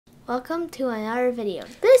Welcome to another video.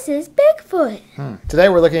 This is Bigfoot. Today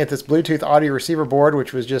we're looking at this Bluetooth audio receiver board,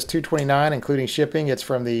 which was just $229 including shipping. It's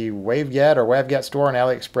from the Waveget store on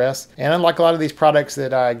AliExpress. And unlike a lot of these products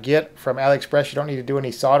that I get from AliExpress, you don't need to do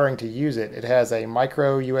any soldering to use it. It has a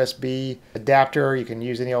micro USB adapter. You can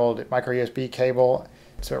use any old micro USB cable.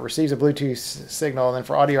 So it receives a Bluetooth signal. And then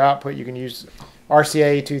for audio output, you can use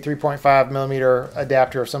RCA to 3.5 millimeter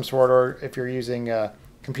adapter of some sort, or if you're using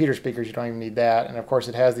computer speakers, you don't even need that. And of course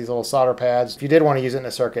it has these little solder pads if you did want to use it in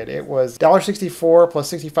a circuit. It was $1.64 plus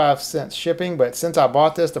 65 cents shipping, but since I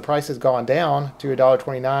bought this, the price has gone down to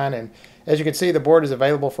 $1.29. And as you can see, the board is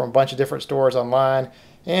available from a bunch of different stores online,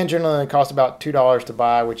 and generally it costs about $2 to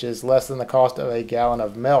buy, which is less than the cost of a gallon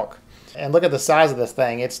of milk. And look at the size of this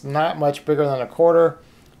thing. It's not much bigger than a quarter,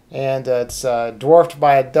 and it's dwarfed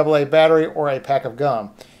by a AA battery or a pack of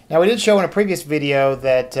gum. Now, we did show in a previous video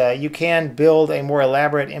that you can build a more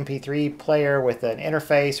elaborate MP3 player with an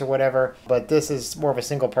interface or whatever, but this is more of a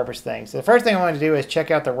single purpose thing. So the first thing I wanted to do is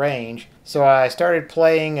check out the range. So I started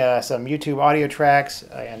playing some YouTube audio tracks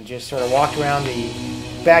and just sort of walked around the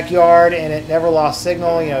backyard, and it never lost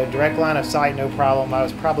signal. You know, direct line of sight, no problem. I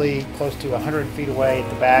was probably close to 100 feet away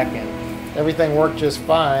at the back, and everything worked just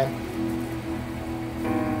fine.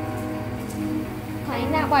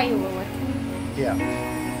 Playing that while you were working? Yeah.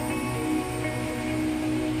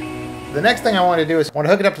 The next thing I want to do is I want to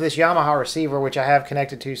hook it up to this Yamaha receiver, which I have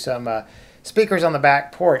connected to some speakers on the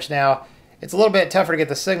back porch. Now, it's a little bit tougher to get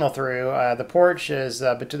the signal through. The porch is,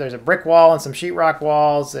 there's a brick wall and some sheetrock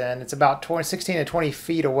walls, and it's about 16 to 20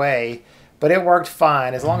 feet away, but it worked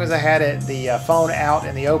fine. As long as I had the phone out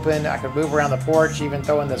in the open, I could move around the porch, even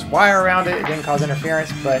throwing this wire around it. It didn't cause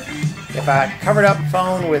interference, but if I covered up the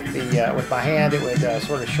phone with my hand, it would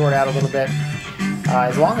sort of short out a little bit.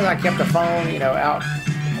 As long as I kept the phone, out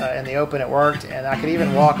in the open, it worked, and I could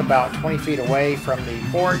even walk about 20 feet away from the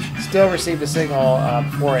porch, still receive the signal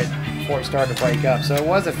before it started to wake up. So it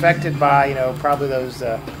was affected by, probably those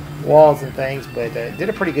walls and things, but it did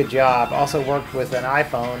a pretty good job. Also worked with an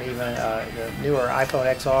iPhone, even the newer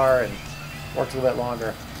iPhone XR, and worked a little bit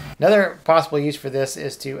longer. Another possible use for this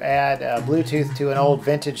is to add Bluetooth to an old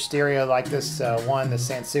vintage stereo like this one, the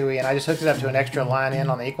Sansui, and I just hooked it up to an extra line in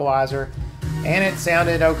on the equalizer. And it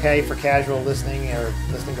sounded okay for casual listening or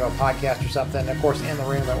listening to a podcast or something. Of course, in the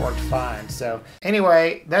room, it worked fine. So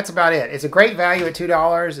anyway, that's about it. It's a great value at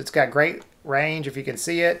 $2. It's got great range if you can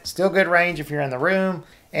see it. Still good range if you're in the room.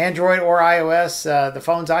 Android or iOS, the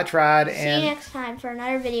phones I tried. See you next time for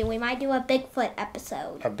another video. We might do a Bigfoot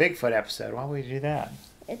episode. A Bigfoot episode? Why would we do that?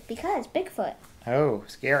 It's because Bigfoot. Oh,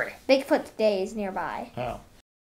 scary. Bigfoot today is nearby. Oh.